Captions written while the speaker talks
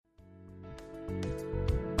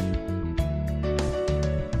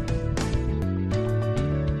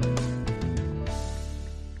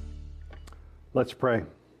Let's pray.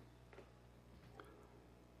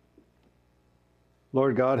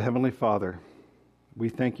 Lord God, Heavenly Father, we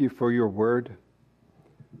thank you for your word.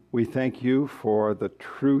 We thank you for the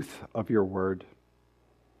truth of your word.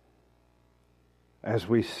 As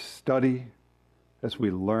we study, as we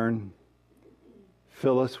learn,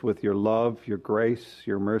 fill us with your love, your grace,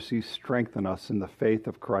 your mercy. Strengthen us in the faith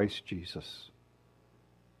of Christ Jesus.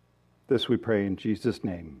 This we pray in Jesus'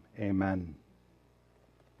 name. Amen.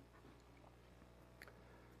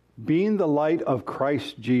 Being the light of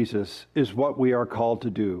Christ Jesus is what we are called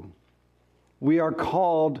to do. We are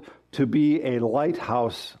called to be a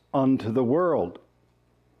lighthouse unto the world.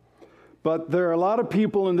 But there are a lot of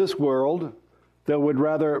people in this world that would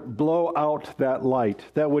rather blow out that light,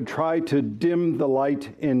 that would try to dim the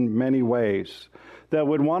light in many ways, that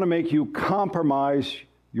would want to make you compromise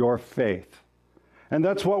your faith. And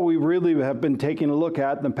that's what we really have been taking a look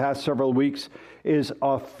at in the past several weeks, is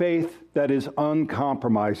a faith that is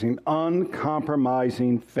uncompromising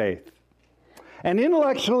faith. And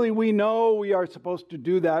intellectually, we know we are supposed to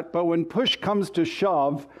do that, but when push comes to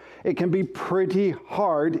shove, it can be pretty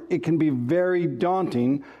hard. It can be very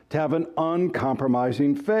daunting to have an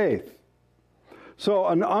uncompromising faith. So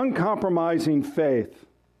an uncompromising faith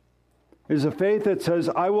is a faith that says,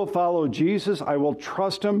 I will follow Jesus, I will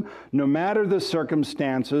trust him no matter the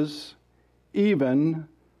circumstances, even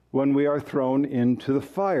when we are thrown into the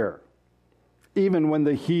fire, even when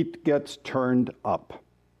the heat gets turned up.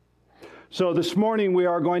 So this morning we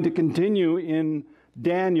are going to continue in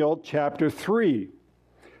Daniel chapter 3.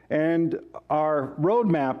 And our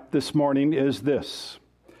roadmap this morning is this.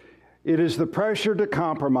 It is the pressure to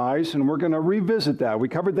compromise, and we're going to revisit that. We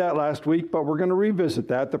covered that last week, but we're going to revisit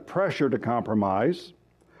that, the pressure to compromise.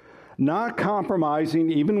 Not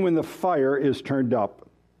compromising even when the fire is turned up,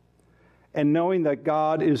 and knowing that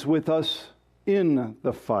God is with us in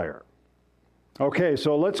the fire. Okay,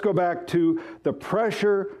 so let's go back to the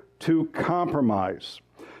pressure to compromise.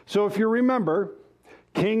 So if you remember,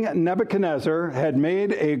 King Nebuchadnezzar had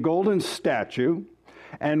made a golden statue,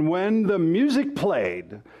 and when the music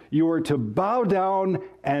played, you were to bow down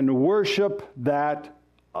and worship that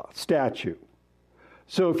statue.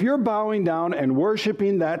 So if you're bowing down and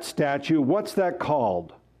worshiping that statue, what's that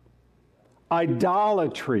called?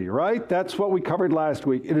 Idolatry, right? That's what we covered last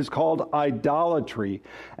week. It is called idolatry.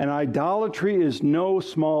 And idolatry is no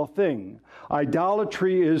small thing.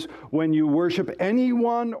 Idolatry is when you worship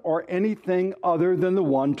anyone or anything other than the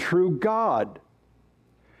one true God.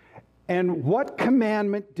 And what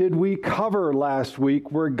commandment did we cover last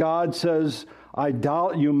week where God says,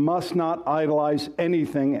 you must not idolize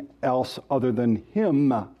anything else other than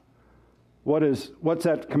him? What's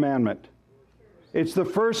that commandment? It's the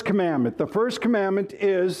first commandment. The first commandment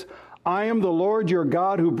is, I am the Lord your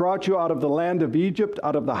God who brought you out of the land of Egypt,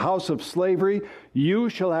 out of the house of slavery. You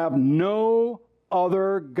shall have no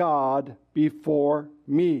other God before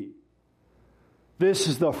me. This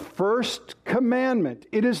is the first commandment.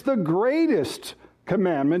 It is the greatest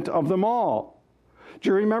commandment of them all. Do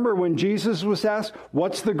you remember when Jesus was asked,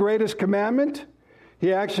 what's the greatest commandment?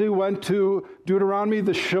 He actually went to Deuteronomy,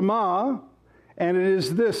 the Shema, and it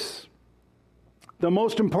is this. The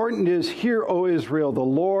most important is, hear, O Israel, the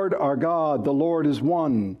Lord our God, the Lord is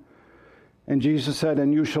one. And Jesus said,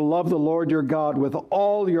 and you shall love the Lord your God with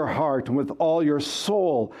all your heart, and with all your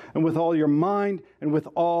soul, and with all your mind, and with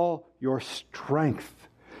all your strength.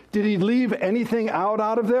 Did he leave anything out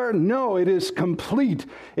of there? No, it is complete.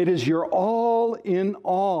 It is your all in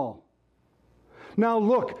all. Now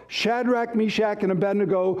look, Shadrach, Meshach, and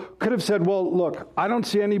Abednego could have said, well, look, I don't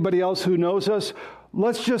see anybody else who knows us.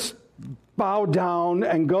 Let's just bow down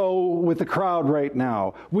and go with the crowd right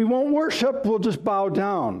now. We won't worship, we'll just bow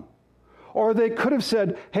down. Or they could have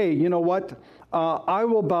said, hey, you know what? I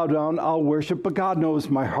will bow down, I'll worship, but God knows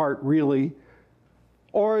my heart really.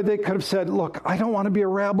 Or they could have said, look, I don't want to be a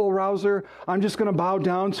rabble-rouser. I'm just going to bow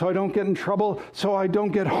down so I don't get in trouble, so I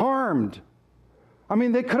don't get harmed. I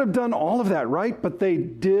mean, they could have done all of that, right? But they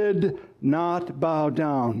did not bow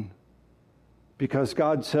down because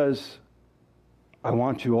God says, I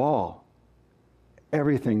want you all.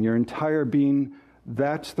 Everything, your entire being,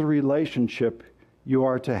 that's the relationship you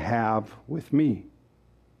are to have with me.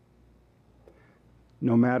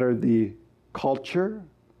 No matter the culture,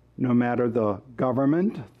 no matter the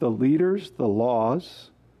government, the leaders, the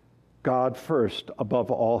laws, God first above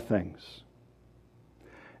all things.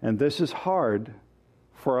 And this is hard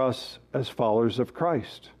for us as followers of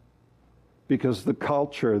Christ because the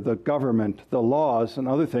culture, the government, the laws, and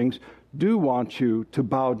other things do want you to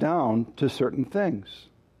bow down to certain things.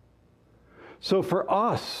 So for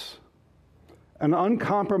us, an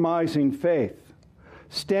uncompromising faith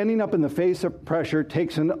Standing up in the face of pressure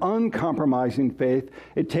takes an uncompromising faith.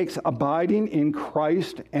 It takes abiding in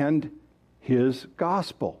Christ and his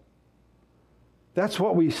gospel. That's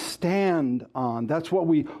what we stand on. That's what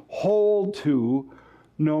we hold to,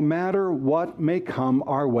 no matter what may come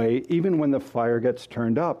our way, even when the fire gets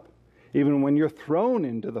turned up, even when you're thrown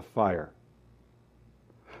into the fire.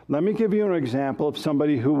 Let me give you an example of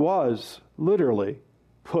somebody who was literally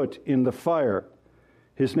put in the fire.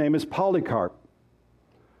 His name is Polycarp.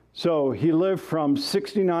 So he lived from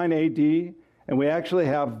 69 AD, and we actually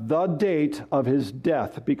have the date of his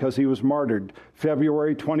death because he was martyred,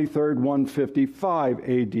 February 23rd, 155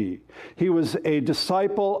 AD. He was a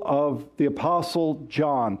disciple of the Apostle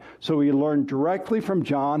John, so he learned directly from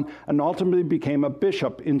John and ultimately became a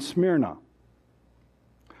bishop in Smyrna.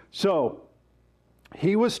 So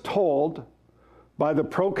he was told by the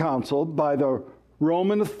proconsul, by the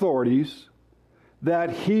Roman authorities,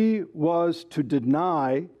 that he was to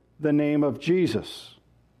deny the name of Jesus.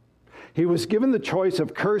 He was given the choice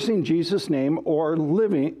of cursing Jesus' name or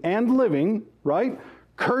living, right?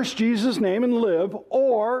 Curse Jesus' name and live,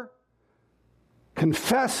 or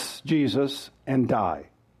confess Jesus and die.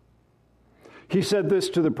 He said this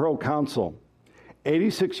to the proconsul,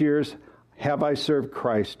 86 years have I served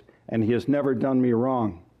Christ, and he has never done me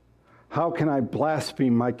wrong. How can I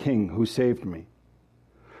blaspheme my king who saved me?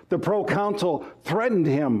 The proconsul threatened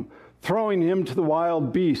him, throwing him to the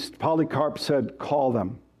wild beast. Polycarp said, call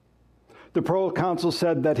them. The proconsul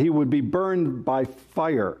said that he would be burned by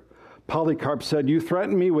fire. Polycarp said, you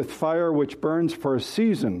threaten me with fire which burns for a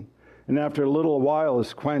season, and after a little while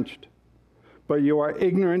is quenched. But you are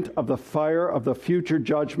ignorant of the fire of the future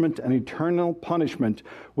judgment and eternal punishment,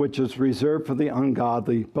 which is reserved for the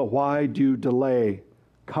ungodly. But why do you delay?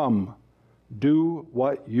 Come, do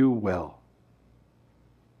what you will.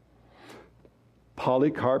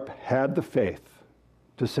 Polycarp had the faith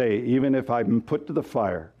to say, even if I'm put to the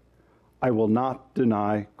fire, I will not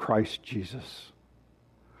deny Christ Jesus.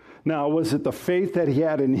 Now, was it the faith that he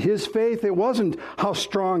had in his faith? It wasn't how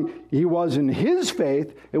strong he was in his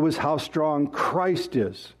faith. It was how strong Christ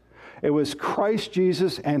is. It was Christ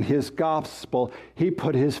Jesus and his gospel. He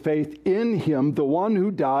put his faith in him, the one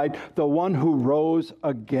who died, the one who rose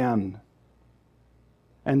again.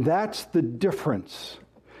 And that's the difference.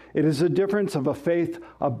 It is a difference of a faith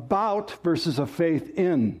about versus a faith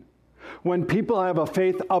in. When people have a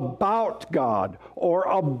faith about God or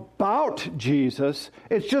about Jesus,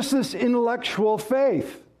 it's just this intellectual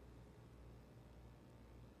faith.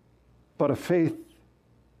 But a faith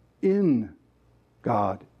in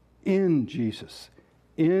God, in Jesus,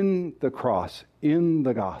 in the cross, in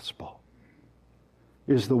the gospel,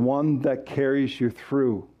 is the one that carries you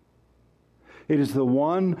through. It is the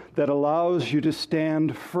one that allows you to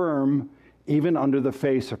stand firm even under the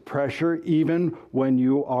face of pressure, even when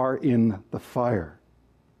you are in the fire.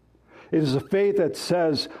 It is a faith that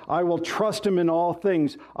says, I will trust him in all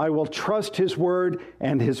things. I will trust his word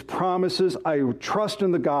and his promises. I will trust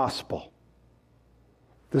in the gospel.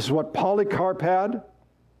 This is what Polycarp had.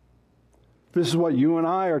 This is what you and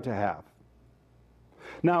I are to have.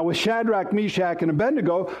 Now, with Shadrach, Meshach, and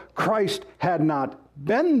Abednego, Christ had not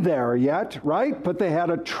been there yet, right? But they had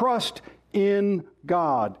a trust in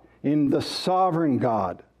God, in the sovereign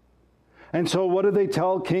God. And so what did they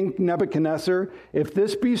tell King Nebuchadnezzar? If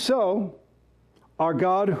this be so, our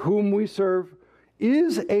God whom we serve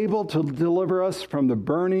is able to deliver us from the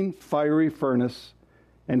burning fiery furnace,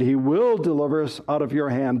 and he will deliver us out of your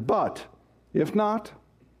hand. But if not,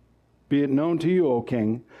 be it known to you, O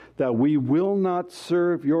king, that we will not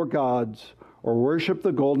serve your gods or worship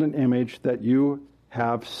the golden image that you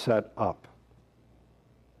have set up.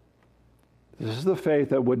 This is the faith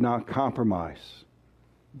that would not compromise.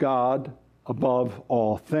 God above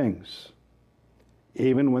all things,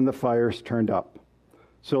 even when the fire's turned up.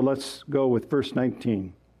 So let's go with verse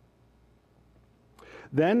 19.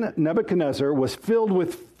 Then Nebuchadnezzar was filled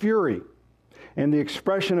with fury, and the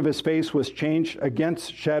expression of his face was changed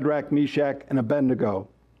against Shadrach, Meshach, and Abednego.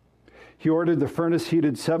 He ordered the furnace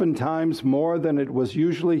heated 7 times more than it was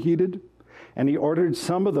usually heated, and he ordered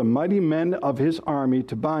some of the mighty men of his army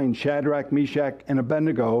to bind Shadrach, Meshach, and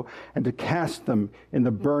Abednego and to cast them in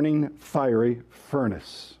the burning fiery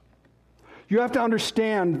furnace. You have to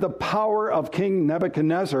understand the power of King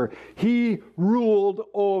Nebuchadnezzar. He ruled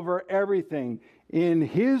over everything. In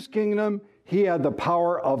his kingdom, he had the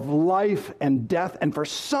power of life and death. And for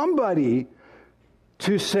somebody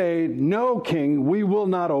to say, no, king, we will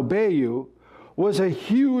not obey you, was a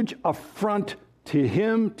huge affront to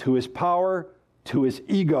him, to his power, to his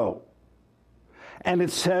ego. And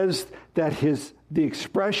it says that the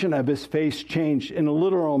expression of his face changed. In a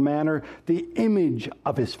literal manner, the image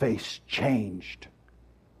of his face changed.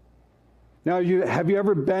 Now, have you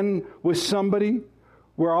ever been with somebody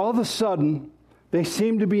where all of a sudden they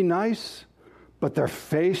seem to be nice, but their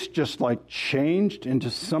face just like changed into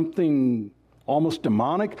something almost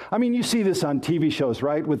demonic? I mean, you see this on TV shows,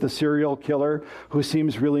 right? With the serial killer who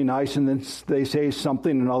seems really nice, and then they say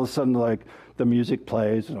something, and all of a sudden, like, the music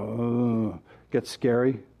plays, and gets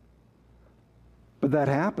scary. But that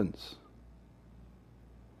happens.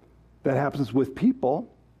 That happens with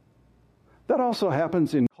people. That also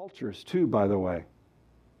happens in cultures too, by the way,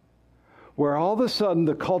 where all of a sudden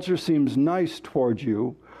the culture seems nice towards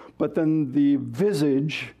you, but then the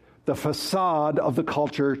visage, the facade of the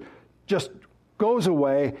culture just goes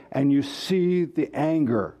away, and you see the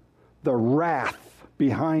anger, the wrath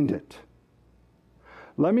behind it.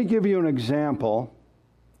 Let me give you an example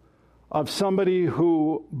of somebody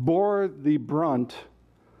who bore the brunt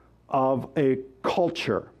of a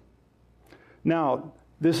culture. Now,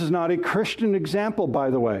 this is not a Christian example, by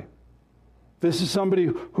the way. This is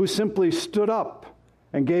somebody who simply stood up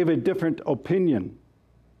and gave a different opinion.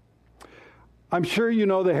 I'm sure you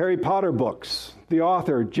know the Harry Potter books, the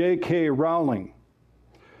author, J.K. Rowling.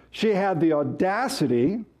 She had the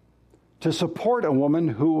audacity to support a woman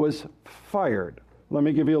who was fired. Let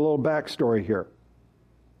me give you a little backstory here.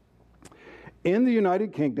 In the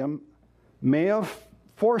United Kingdom, Maya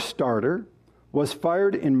Forstater was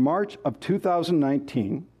fired in March of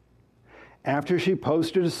 2019 after she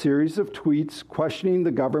posted a series of tweets questioning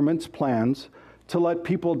the government's plans to let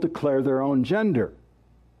people declare their own gender.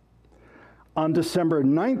 On December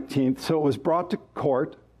 19th, so it was brought to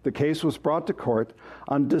court, the case was brought to court.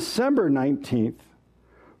 On December 19th,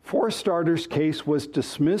 Forstater's case was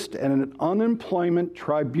dismissed at an unemployment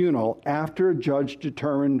tribunal after a judge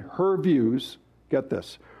determined her views, get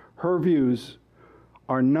this, her views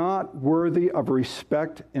are not worthy of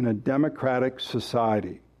respect in a democratic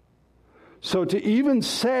society. So to even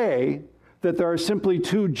say that there are simply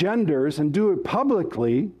two genders and do it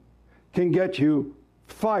publicly can get you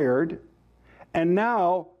fired. And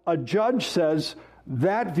now a judge says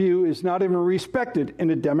that view is not even respected in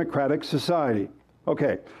a democratic society.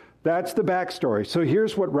 Okay, that's the backstory. So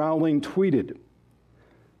here's what Rowling tweeted.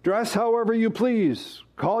 Dress however you please.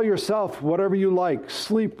 Call yourself whatever you like.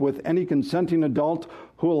 Sleep with any consenting adult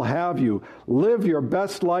who will have you. Live your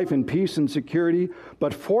best life in peace and security,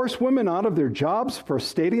 but force women out of their jobs for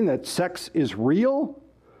stating that sex is real?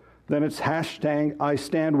 Then it's hashtag I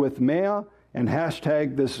stand with Maya and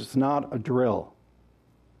hashtag this is not a drill.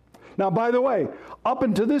 Now, by the way, up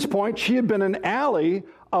until this point, she had been an ally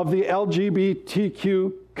of the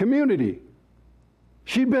LGBTQ community.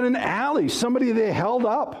 She'd been an ally, somebody they held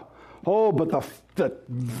up. Oh, but the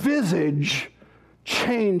visage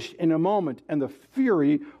changed in a moment, and the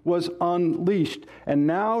fury was unleashed. And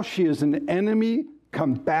now she is an enemy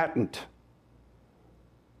combatant.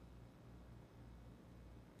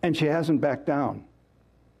 And she hasn't backed down.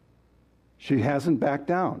 She hasn't backed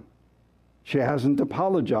down. She hasn't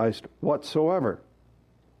apologized whatsoever.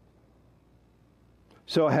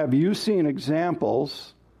 So have you seen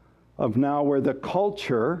examples of now where the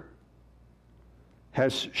culture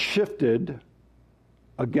has shifted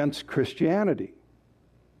against Christianity?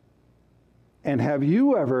 And have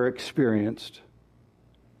you ever experienced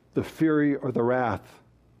the fury or the wrath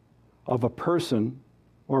of a person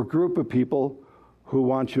or group of people who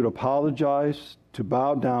want you to apologize, to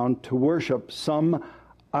bow down, to worship some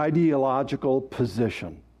ideological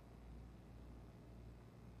position?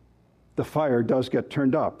 The fire does get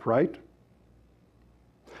turned up, right?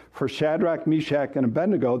 For Shadrach, Meshach, and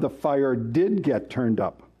Abednego, the fire did get turned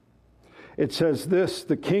up. It says this,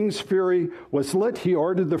 the king's fury was lit. He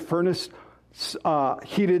ordered the furnace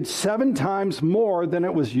heated 7 times more than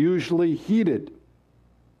it was usually heated.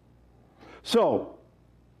 So,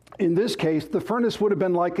 in this case, the furnace would have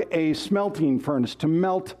been like a smelting furnace to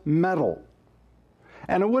melt metal.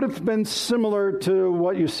 And it would have been similar to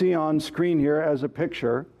what you see on screen here as a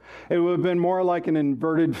picture. It would have been more like an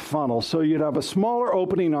inverted funnel. So you'd have a smaller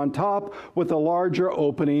opening on top with a larger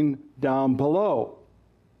opening down below.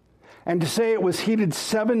 And to say it was heated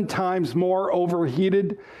 7 times more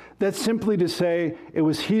overheated, that's simply to say it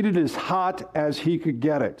was heated as hot as he could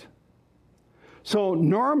get it. So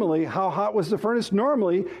normally, how hot was the furnace?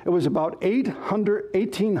 Normally, it was about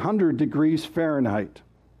 1800 degrees Fahrenheit.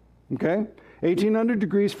 Okay? 1800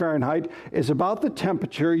 degrees Fahrenheit is about the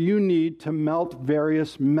temperature you need to melt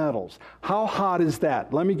various metals. How hot is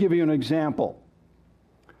that? Let me give you an example.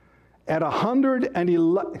 At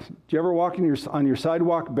 111, do you ever walk on your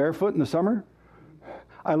sidewalk barefoot in the summer?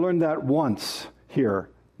 I learned that once here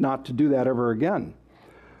not to do that ever again.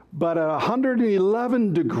 But at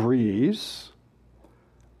 111 degrees,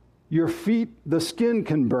 your feet, the skin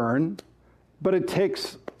can burn, but it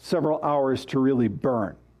takes several hours to really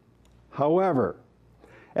burn. However,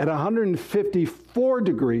 at 154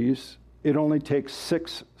 degrees, it only takes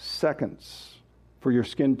 6 seconds for your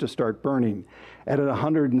skin to start burning. At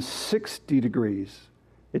 160 degrees,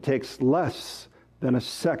 it takes less than a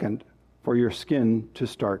second for your skin to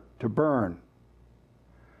start to burn.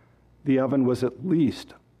 The oven was at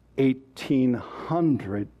least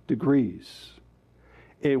 1,800 degrees.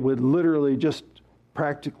 It would literally just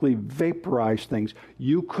practically vaporize things.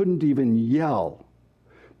 You couldn't even yell,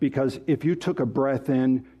 because if you took a breath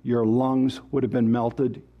in, your lungs would have been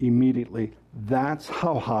melted immediately. That's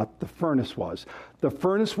how hot the furnace was. The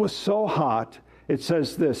furnace was so hot, it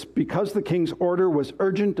says this: because the king's order was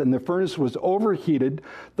urgent and the furnace was overheated,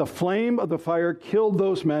 the flame of the fire killed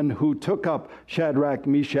those men who took up Shadrach,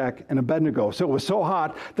 Meshach, and Abednego. So it was so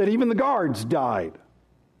hot that even the guards died.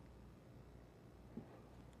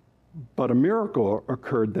 But a miracle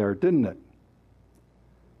occurred there, didn't it?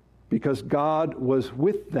 Because God was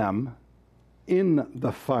with them in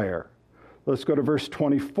the fire. Let's go to verse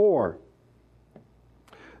 24.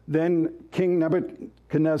 Then King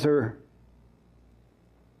Nebuchadnezzar...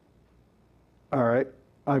 All right,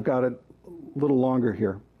 I've got it a little longer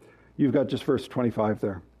here. You've got just verse 25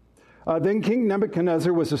 there. Then King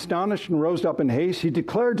Nebuchadnezzar was astonished and rose up in haste. He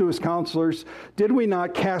declared to his counselors, "Did we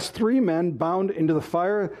not cast 3 men bound into the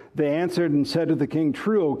fire?" They answered and said to the king,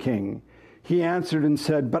 "True, O king." He answered and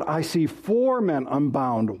said, "But I see 4 men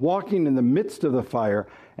unbound, walking in the midst of the fire,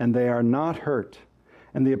 and they are not hurt.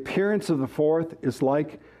 And the appearance of the 4th is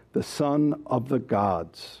like the son of the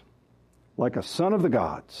gods." Like a son of the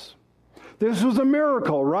gods. This was a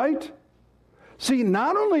miracle, right? See,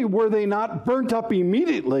 not only were they not burnt up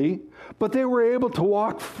immediately, but they were able to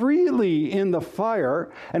walk freely in the fire.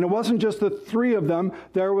 And it wasn't just the 3 of them,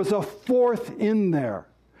 there was a 4th in there.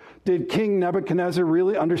 Did King Nebuchadnezzar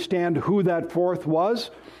really understand who that 4th was?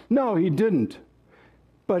 No, he didn't.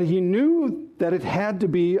 But he knew that it had to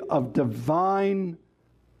be of divine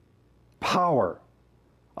power,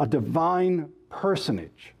 a divine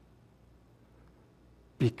personage,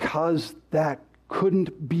 because that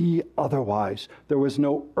couldn't be otherwise. There was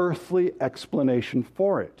no earthly explanation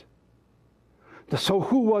for it. So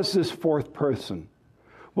who was this 4th person?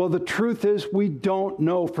 Well, the truth is we don't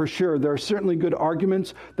know for sure. There are certainly good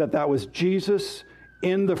arguments that that was Jesus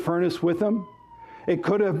in the furnace with them. It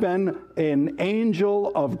could have been an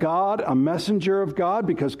angel of God, a messenger of God,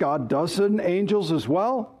 because God does send angels as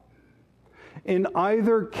well. In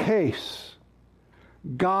either case,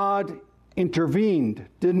 God intervened,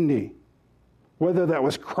 didn't he? Whether that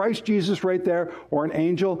was Christ Jesus right there or an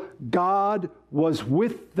angel, God was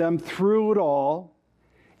with them through it all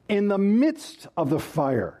in the midst of the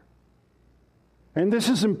fire. And this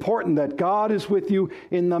is important, that God is with you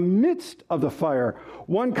in the midst of the fire.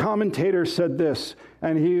 One commentator said this,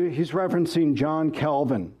 and he's referencing John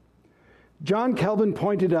Calvin. John Calvin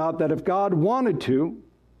pointed out that if God wanted to,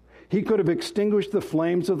 he could have extinguished the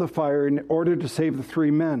flames of the fire in order to save the 3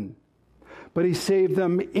 men. But he saved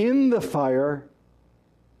them in the fire,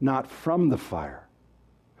 not from the fire.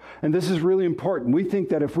 And this is really important. We think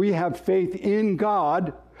that if we have faith in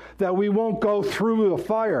God, that we won't go through the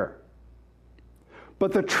fire.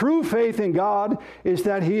 But the true faith in God is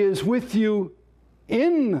that he is with you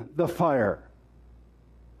in the fire,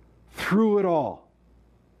 through it all.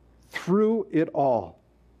 Through it all.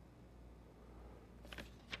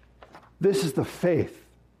 This is the faith.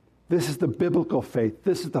 This is the biblical faith.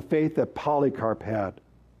 This is the faith that Polycarp had.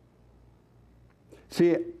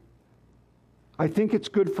 See, I think it's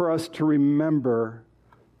good for us to remember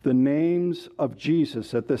the names of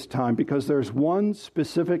Jesus at this time, because there's one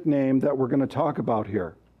specific name that we're going to talk about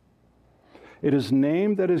here. It is a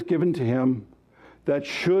name that is given to him that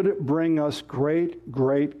should bring us great,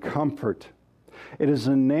 great comfort. It is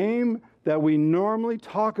a name that we normally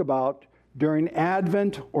talk about during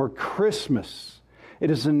Advent or Christmas. It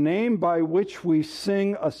is a name by which we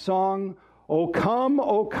sing a song, O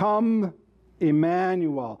come,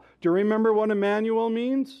 Emmanuel. Do you remember what Emmanuel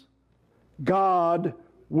means? God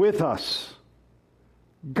with us.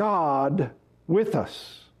 God with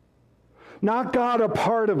us. Not God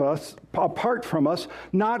apart from us,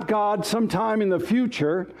 not God sometime in the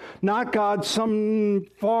future, not God some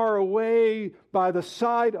far away by the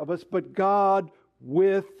side of us, but God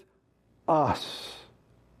with us.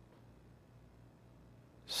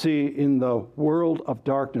 See, in the world of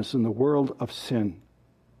darkness, in the world of sin,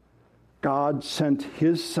 God sent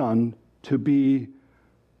his Son to be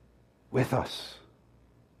with us.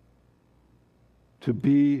 to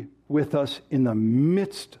be with us in the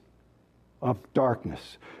midst of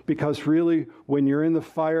darkness. Because really, when you're in the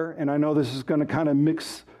fire, and I know this is going to kind of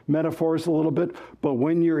mix metaphors a little bit, but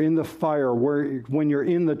when you're in the fire, when you're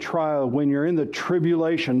in the trial, when you're in the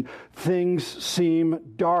tribulation, things seem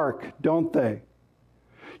dark, don't they?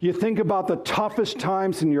 You think about the toughest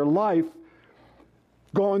times in your life,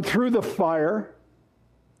 going through the fire,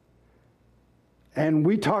 and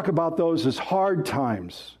we talk about those as hard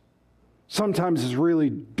times, sometimes as really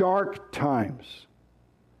dark times.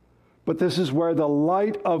 But this is where the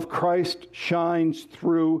light of Christ shines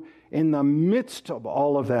through in the midst of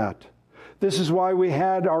all of that. This is why we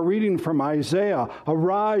had our reading from Isaiah,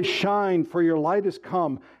 "Arise, shine, for your light has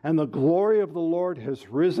come, and the glory of the Lord has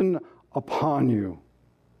risen upon you."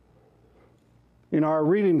 In our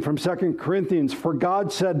reading from 2 Corinthians, "For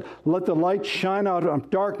God said, let the light shine out of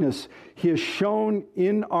darkness. He has shone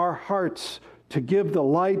in our hearts to give the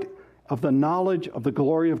light of the knowledge of the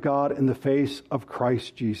glory of God in the face of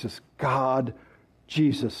Christ Jesus." God,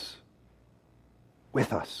 Jesus,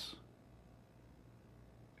 with us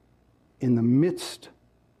in the midst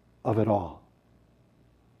of it all.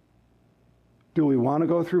 Do we want to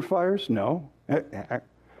go through fires? No.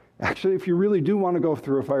 Actually, if you really do want to go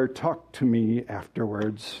through a fire, talk to me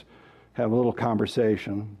afterwards. Have a little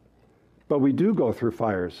conversation. But we do go through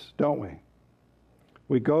fires, don't we?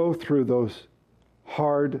 We go through those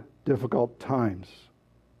hard, difficult times.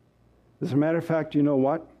 As a matter of fact, you know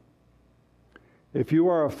what? If you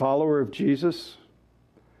are a follower of Jesus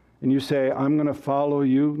and you say, I'm going to follow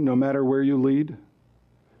you no matter where you lead,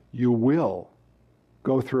 you will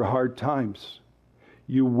go through hard times.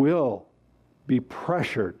 You will be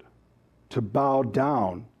pressured to bow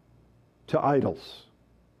down to idols,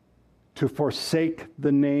 to forsake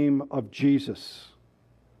the name of Jesus,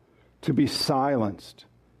 to be silenced.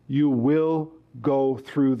 You will go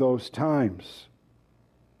through those times.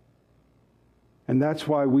 And that's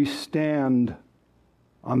why we stand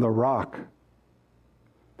on the rock.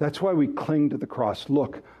 That's why we cling to the cross.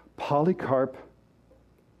 Look, Polycarp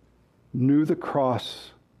knew the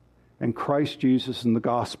cross and Christ Jesus and the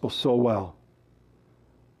gospel so well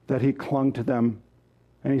that he clung to them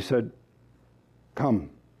and he said, come,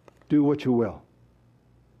 do what you will.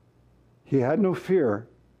 He had no fear,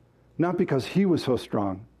 not because he was so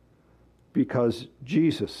strong, because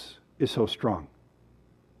Jesus is so strong.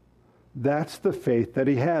 That's the faith that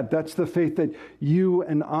he had. That's the faith that you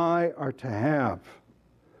and I are to have.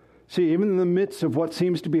 See, even in the midst of what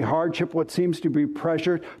seems to be hardship, what seems to be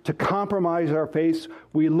pressure, to compromise our faith,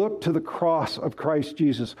 we look to the cross of Christ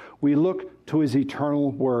Jesus. We look to his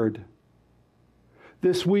eternal word.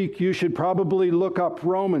 This week, you should probably look up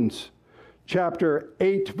Romans chapter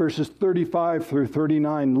 8, verses 35 through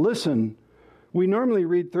 39. Listen. We normally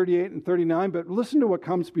read 38 and 39, but listen to what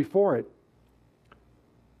comes before it.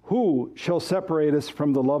 Who shall separate us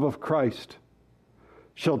from the love of Christ?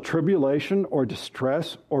 Shall tribulation or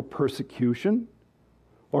distress or persecution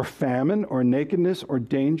or famine or nakedness or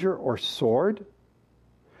danger or sword?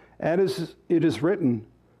 As it is written,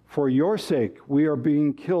 for your sake we are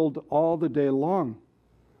being killed all the day long.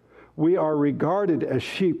 We are regarded as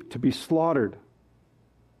sheep to be slaughtered.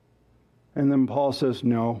 And then Paul says,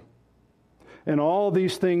 no. In all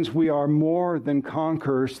these things we are more than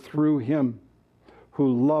conquerors through him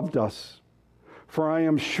who loved us. For I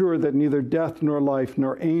am sure that neither death nor life,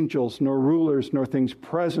 nor angels, nor rulers, nor things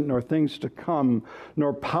present, nor things to come,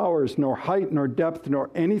 nor powers, nor height, nor depth,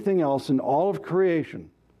 nor anything else in all of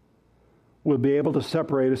creation will be able to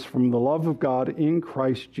separate us from the love of God in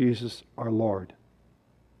Christ Jesus our Lord.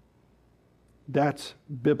 That's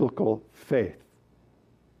biblical faith.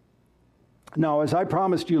 Now, as I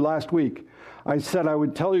promised you last week, I said I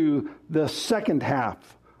would tell you the second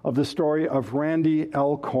half of the story of Randy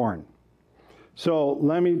Alcorn. So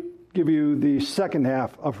let me give you the second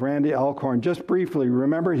half of Randy Alcorn. Just briefly,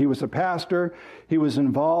 remember he was a pastor. He was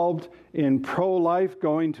involved in pro-life,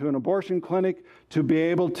 going to an abortion clinic to be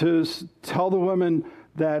able to tell the women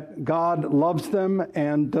that God loves them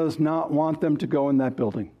and does not want them to go in that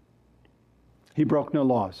building. He broke no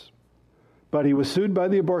laws. But he was sued by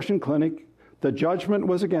the abortion clinic. The judgment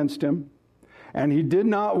was against him. And he did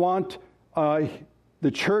not want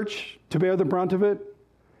the church to bear the brunt of it.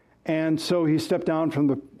 And so he stepped down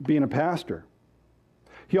from being a pastor.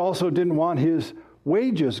 He also didn't want his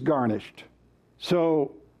wages garnished.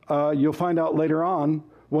 So you'll find out later on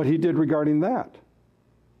what he did regarding that.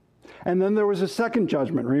 And then there was a second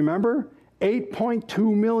judgment, remember?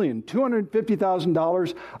 $8.2 million,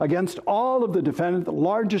 $250,000 against all of the defendants, the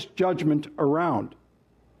largest judgment around.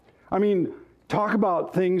 I mean, talk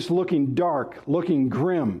about things looking dark, looking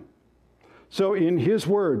grim. So in his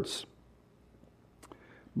words,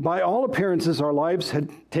 By all appearances, our lives had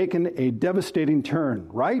taken a devastating turn,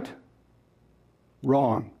 right?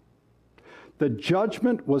 Wrong. The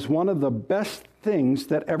judgment was one of the best things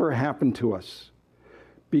that ever happened to us,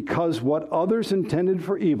 because what others intended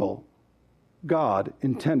for evil, God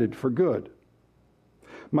intended for good.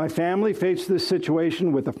 My family faced this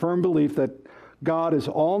situation with a firm belief that God is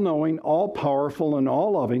all-knowing, all-powerful, and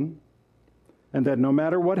all-loving, and that no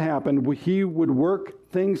matter what happened, He would work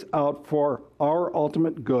things out for our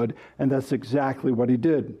ultimate good, and that's exactly what He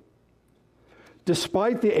did.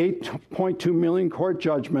 Despite the $8.2 million court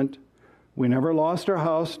judgment, we never lost our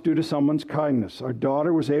house due to someone's kindness. Our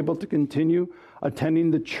daughter was able to continue attending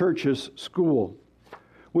the church's school.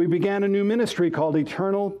 We began a new ministry called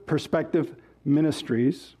Eternal Perspective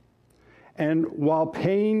Ministries, and while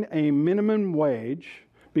paying a minimum wage,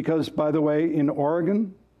 because, by the way, in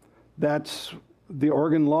Oregon, that's the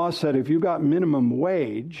Oregon law said if you got minimum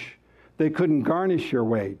wage, they couldn't garnish your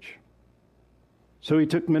wage. So he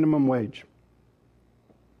took minimum wage.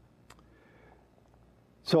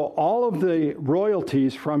 So all of the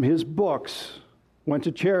royalties from his books went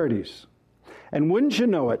to charities. And wouldn't you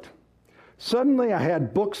know it, suddenly I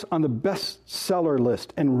had books on the bestseller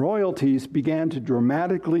list, and royalties began to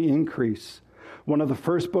dramatically increase. One of the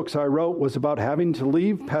first books I wrote was about having to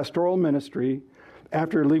leave pastoral ministry.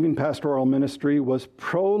 After leaving pastoral ministry was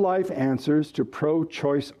Pro-Life Answers to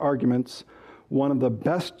Pro-Choice Arguments, one of the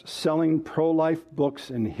best-selling pro-life books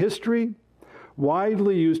in history,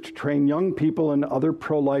 widely used to train young people and other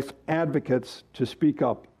pro-life advocates to speak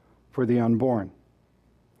up for the unborn.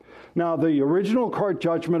 Now, the original court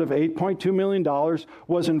judgment of $8.2 million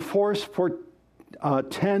was enforced for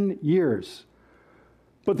 10 years.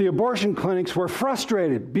 But the abortion clinics were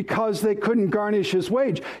frustrated because they couldn't garnish his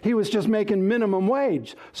wage. He was just making minimum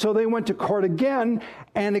wage. So they went to court again,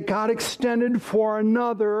 and it got extended for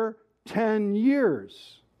another 10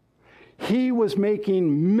 years. He was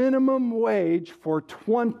making minimum wage for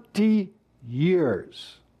 20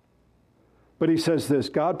 years. But he says this,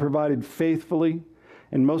 God provided faithfully,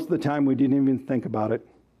 and most of the time we didn't even think about it.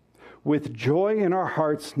 With joy in our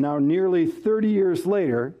hearts, now nearly 30 years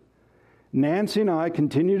later, Nancy and I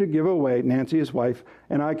continue to give away, Nancy, his wife,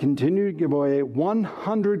 and I continue to give away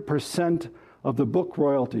 100% of the book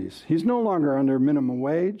royalties. He's no longer under minimum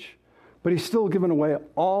wage, but he's still giving away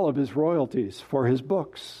all of his royalties for his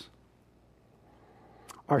books.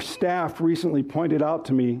 Our staff recently pointed out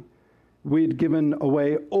to me we'd given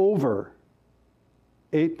away over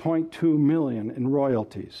 $8.2 million in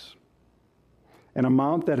royalties, an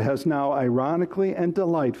amount that has now ironically and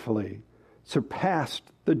delightfully surpassed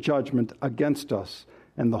the judgment against us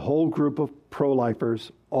and the whole group of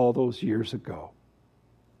pro-lifers all those years ago.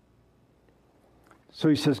 So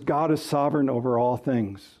he says, God is sovereign over all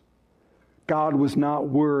things. God was not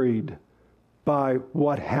worried by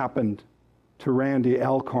what happened to Randy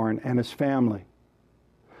Alcorn and his family.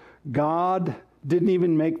 God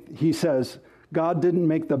didn't make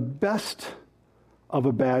the best of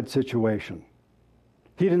a bad situation.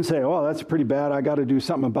 He didn't say, oh, that's pretty bad, I got to do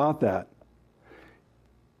something about that.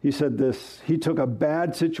 He said this, he took a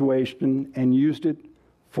bad situation and used it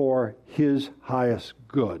for his highest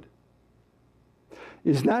good.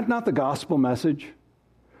 Is that not the gospel message?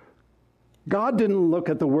 God didn't look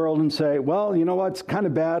at the world and say, well, you know what, it's kind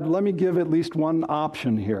of bad, let me give at least one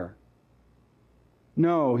option here.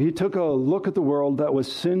 No, he took a look at the world that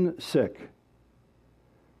was sin sick,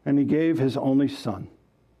 and he gave his only son.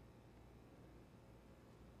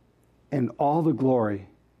 And all the glory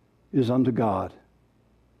is unto God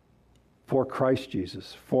for Christ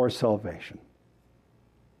Jesus, for salvation.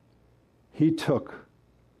 He took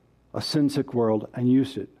a sin-sick world and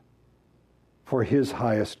used it for his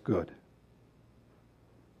highest good.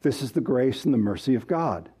 This is the grace and the mercy of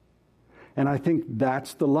God. And I think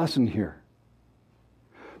that's the lesson here.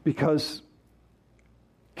 Because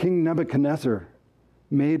King Nebuchadnezzar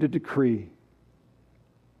made a decree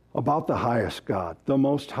about the highest God, the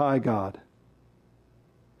Most High God,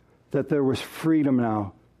 that there was freedom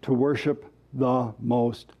now to worship the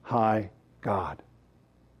Most High God.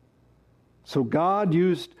 So God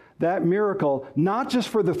used that miracle not just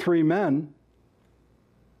for the three men,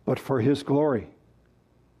 but for his glory.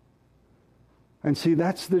 And see,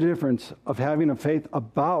 that's the difference of having a faith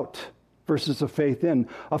about versus a faith in.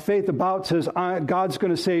 A faith about says, God's going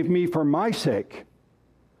to save me for my sake.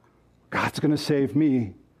 God's going to save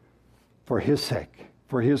me for his sake,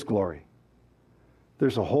 for his glory.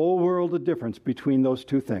 There's a whole world of difference between those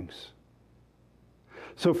two things.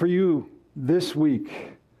 So for you this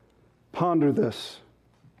week, ponder this.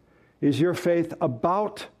 Is your faith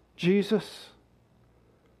about Jesus,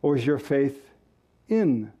 or is your faith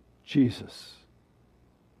in Jesus?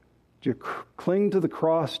 Do you cling to the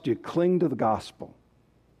cross? Do you cling to the gospel?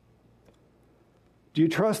 Do you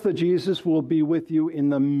trust that Jesus will be with you in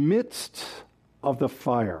the midst of the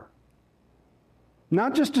fire?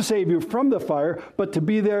 Not just to save you from the fire, but to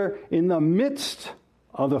be there in the midst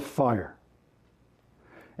of the fire.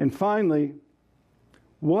 And finally,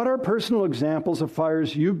 what are personal examples of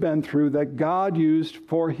fires you've been through that God used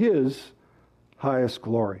for His highest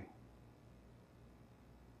glory?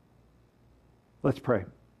 Let's pray.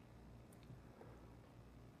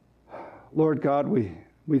 Lord God,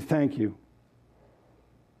 we thank you.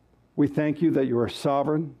 We thank you that you are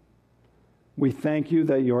sovereign. We thank you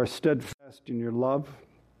that you are steadfast in your love.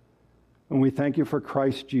 And we thank you for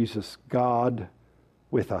Christ Jesus, God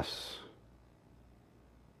with us.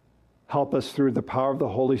 Help us through the power of the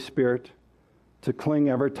Holy Spirit to cling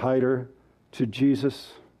ever tighter to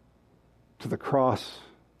Jesus, to the cross,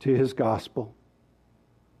 to His gospel.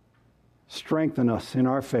 Strengthen us in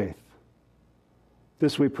our faith.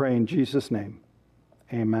 This we pray in Jesus' name.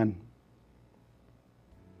 Amen.